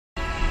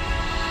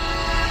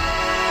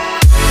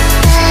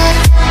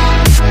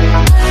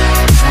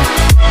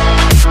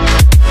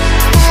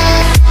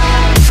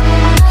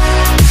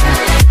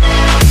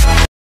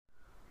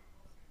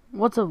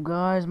What's up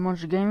guys,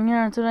 MONCHO Gaming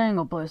here, and today I'm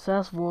gonna play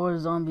SAS War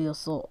Zombie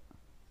Assault.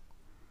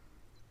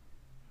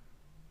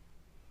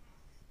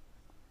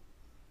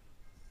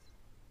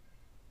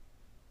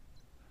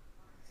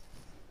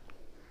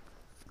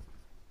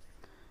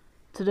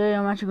 Today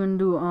I'm actually gonna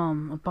do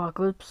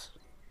Apocalypse.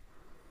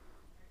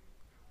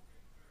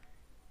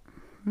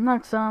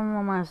 Next time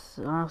on my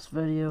last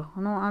video.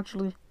 No,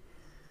 actually,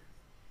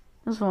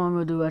 this is what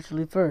I'm gonna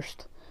do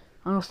first.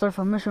 I'm gonna start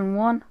from mission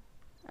 1.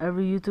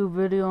 Every YouTube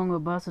video I'm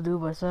about to do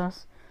by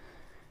SAS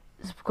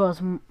is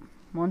because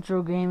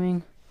MONCHO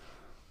Gaming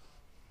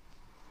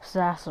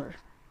Sasser.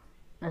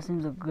 That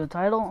seems a good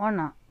title or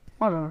not.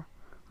 Whatever.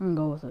 I'm gonna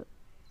go with it.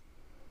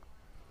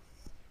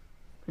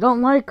 If you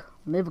don't like,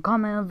 leave a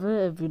comment of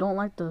it. If you don't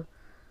like the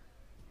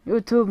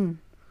YouTube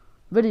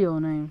video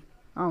name,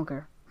 I don't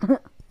care.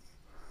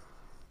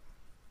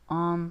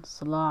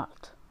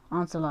 Onslaught,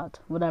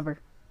 whatever.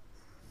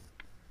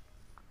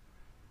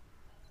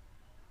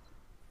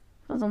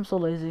 Because I'm so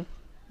lazy,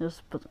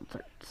 just put some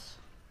threats.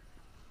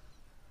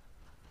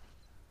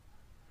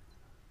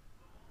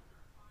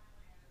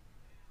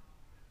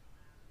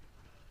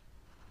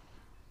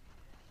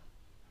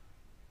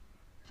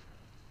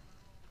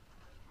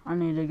 I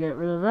need to get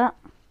rid of that.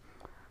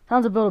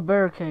 Time to build a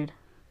barricade.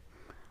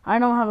 I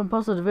know I haven't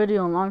posted a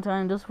video in a long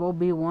time. This will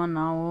be one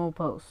I will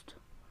post.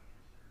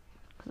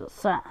 Cause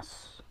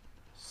it's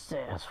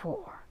SAS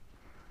 4.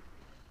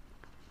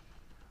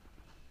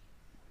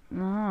 I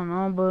don't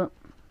know, but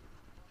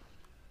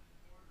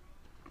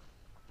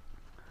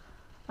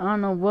I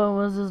don't know what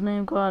was his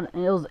name called.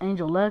 It was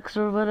Angel X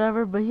or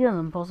whatever, but he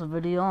hasn't posted a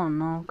video. I don't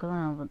know, cause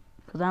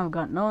I haven't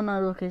got no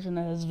notification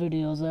that his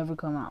videos ever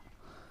come out.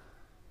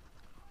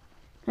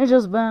 It's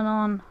just been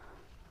on,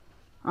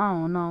 I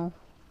don't know,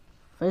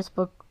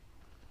 Facebook,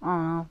 I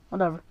don't know,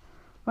 whatever.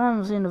 But I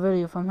haven't seen a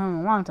video from him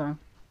in a long time.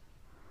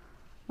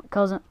 My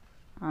cousin,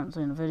 I haven't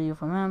seen a video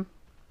from him.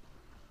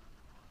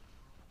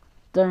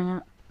 Dang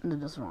it, I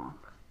did this wrong.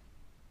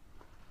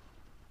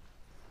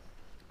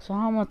 So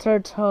how my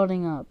turds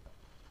holding up?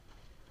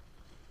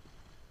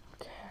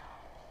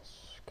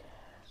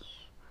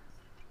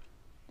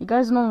 You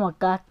guys know what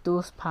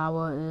cactus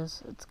power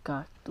is? It's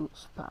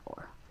cactus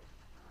power.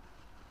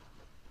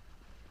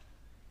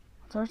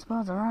 Turret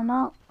spots are run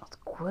out? That's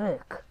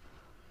quick.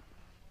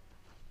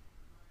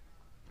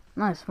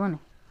 Nice, funny.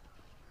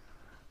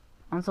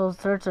 Once those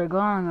turrets are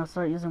gone, I'm gonna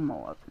start using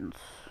more weapons.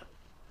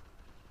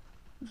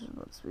 This is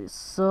about to be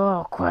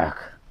so quick.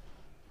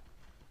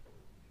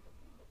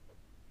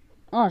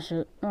 Oh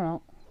shit, alright.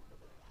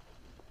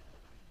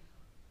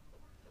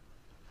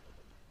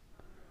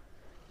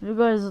 If you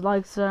guys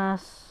like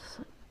SAS,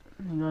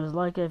 you guys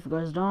like it. If you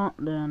guys don't,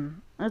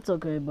 then it's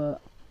okay,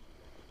 but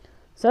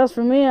SAS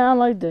for me, I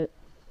liked it.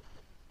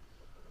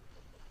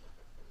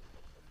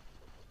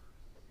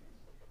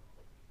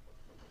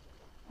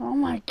 Oh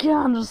my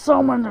god, there's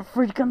so many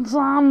freaking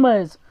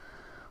zombies!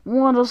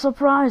 What a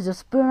surprise, it's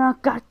spitting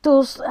out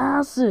cactus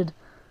acid!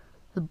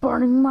 It's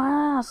burning my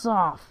ass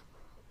off!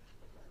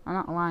 I'm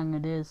not lying,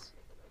 it is.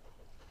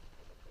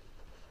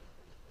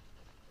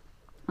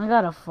 I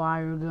got a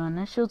fire gun,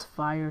 it shoots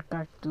fire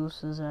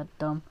cactuses at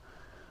them.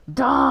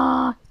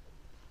 Die!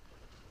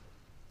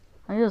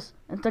 It's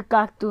a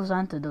cactus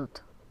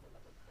antidote.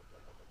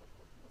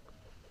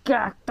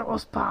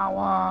 Cactus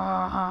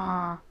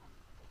power!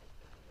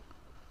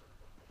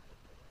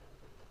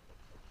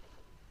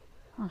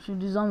 Oh shoot,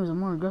 these zombies are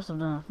more aggressive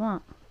than I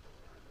thought.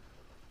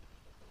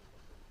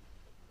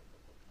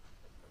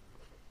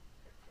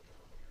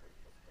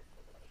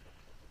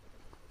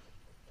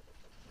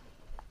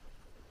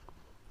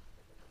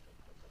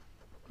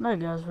 That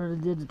guys really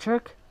did the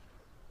trick.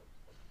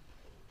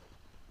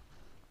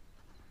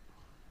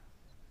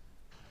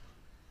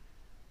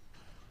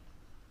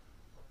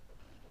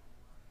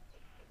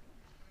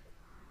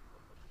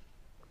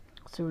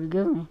 Let's see what he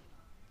gives me.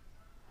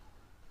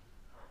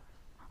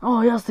 Oh,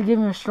 he has to give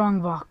me a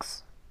strong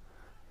box.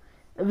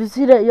 If you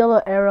see that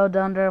yellow arrow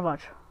down there,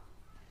 watch.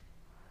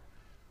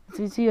 If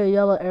you see a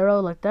yellow arrow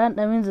like that,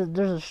 that means that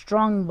there's a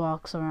strong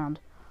box around.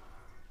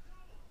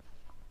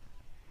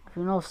 If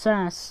you know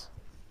SAS.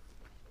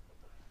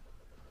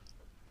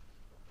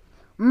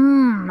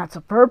 That's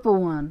a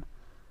purple one.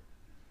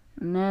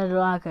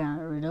 No, I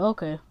can't read it.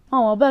 Okay.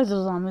 Oh, well, back to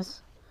the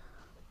zombies.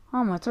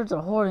 Oh, my turrets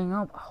are hoarding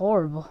up.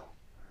 Horrible.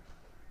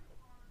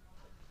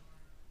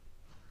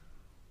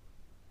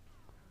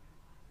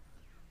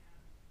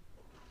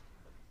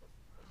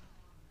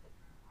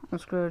 I'm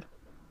screwed.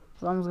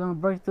 Someone's gonna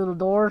break through the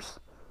doors.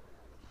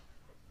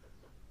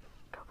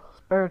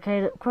 Let's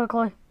barricade it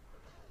quickly.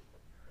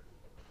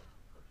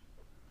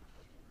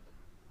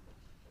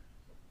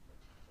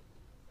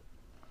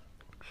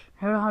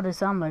 Hear how they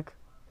sound like.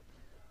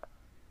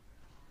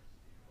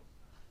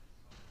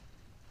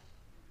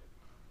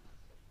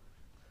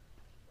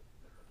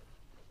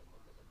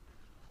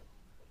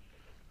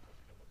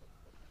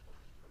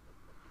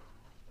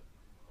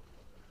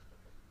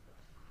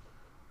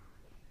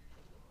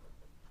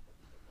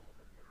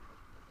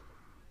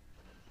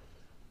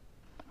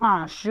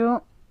 Ah,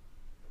 shoot.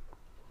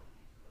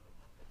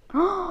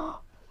 Oh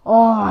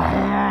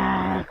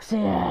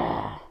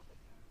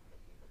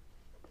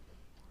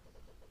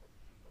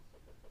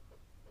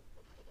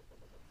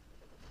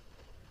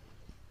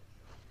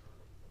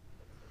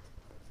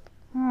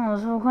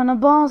What kind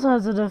of boss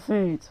has to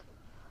defeat?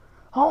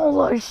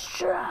 Holy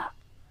shit!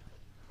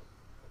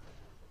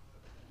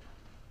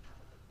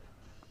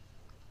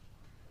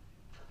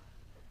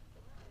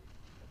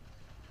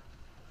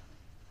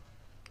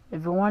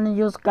 If you want to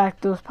use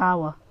cactus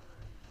power,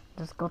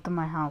 just go to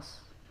my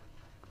house.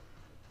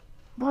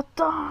 But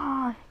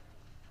die!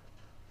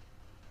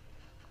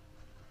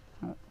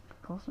 Oh,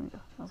 close me.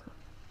 Let's go.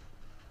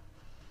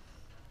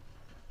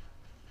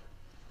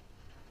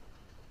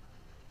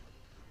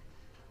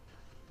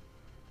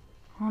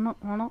 Hold up,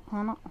 hold up,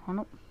 hold up, hold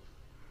up.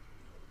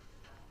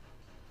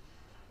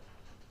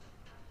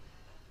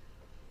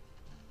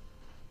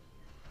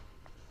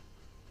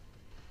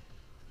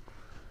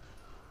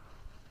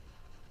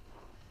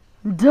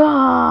 Die!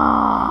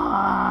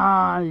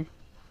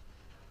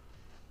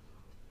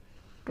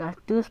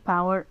 Cactus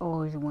power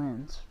always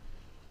wins.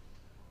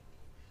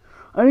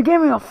 And you gave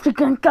me a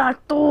freaking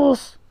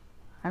cactus!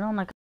 I don't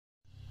like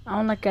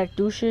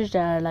cactuses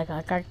that are like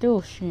a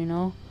cactus, you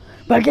know?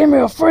 But give me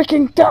a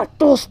freaking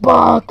cactus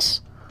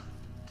box!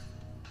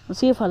 Let's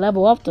see if I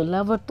level up to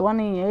level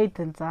 28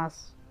 and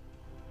that's...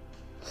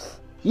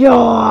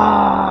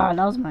 Yeah!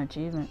 That was my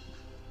achievement.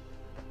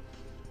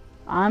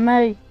 I'm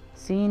a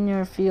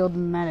senior field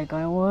medic.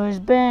 I was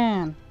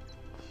banned.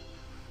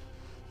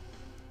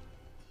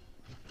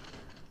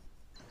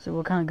 See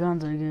what kind of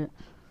guns I get.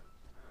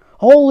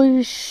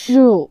 Holy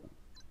shoot!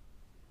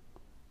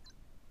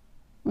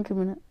 Wait a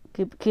minute.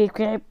 Keep.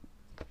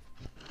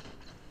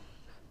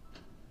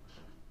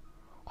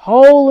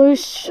 Holy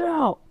shit!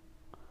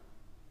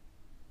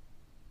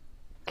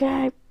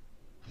 Okay.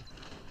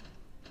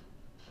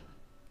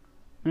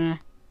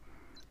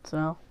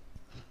 So.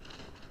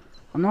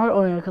 I'm not.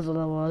 Oh yeah, because I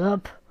leveled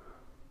up.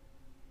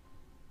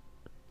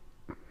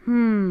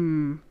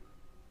 I'm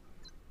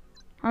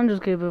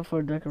just keeping it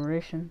for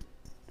decoration.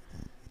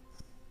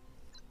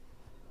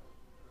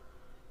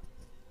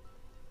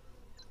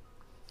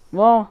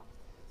 Well,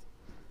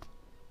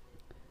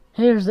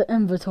 here's the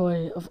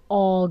inventory of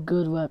all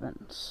good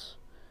weapons.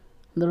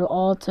 They're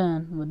all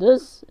 10. But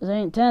this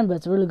ain't 10, but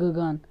it's a really good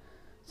gun.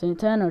 This ain't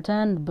 10 or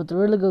 10, but they're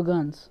really good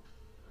guns.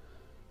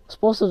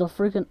 Supposed to the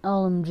freaking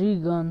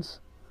LMG guns.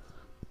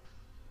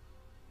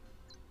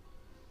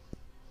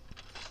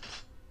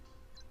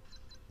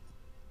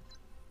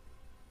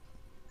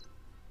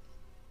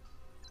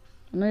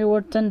 I know you're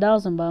worth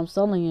 10,000, but I'm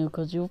selling you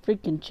because you're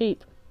freaking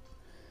cheap.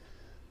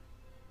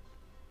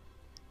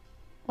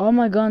 All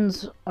my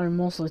guns are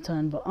mostly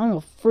 10, but I'm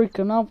gonna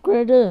freaking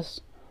upgrade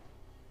this.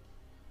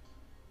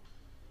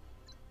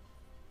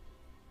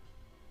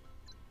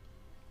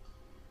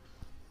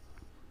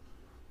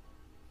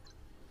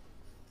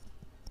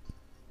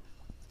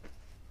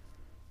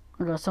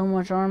 I got so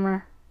much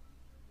armor.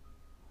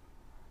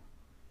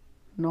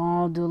 No,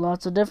 I'll do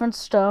lots of different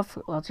stuff.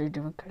 Lots of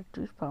different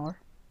characters' power.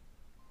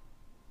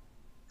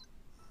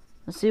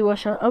 Let's see what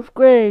should I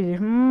upgrade. Did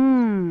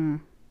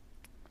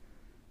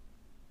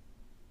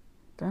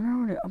I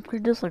already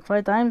upgrade this like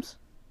 5 times?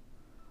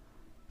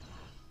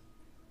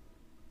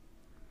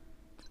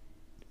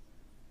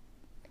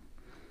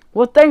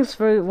 Well, thanks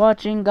for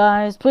watching,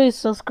 guys. Please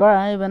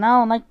subscribe. And I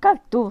don't like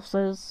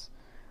cactuses.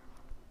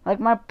 Like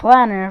my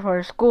planner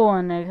for school,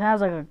 and it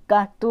has like a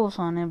cactus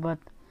on it, but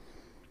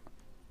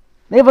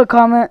leave a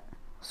comment,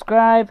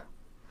 subscribe.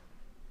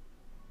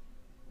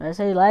 Did I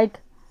say like?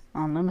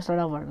 Let me start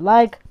over.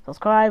 Like,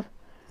 subscribe,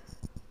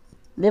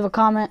 leave a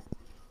comment.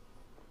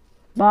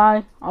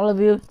 Bye, all of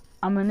you.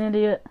 I'm an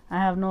idiot. I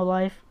have no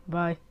life.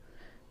 Bye.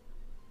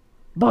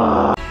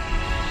 Bye.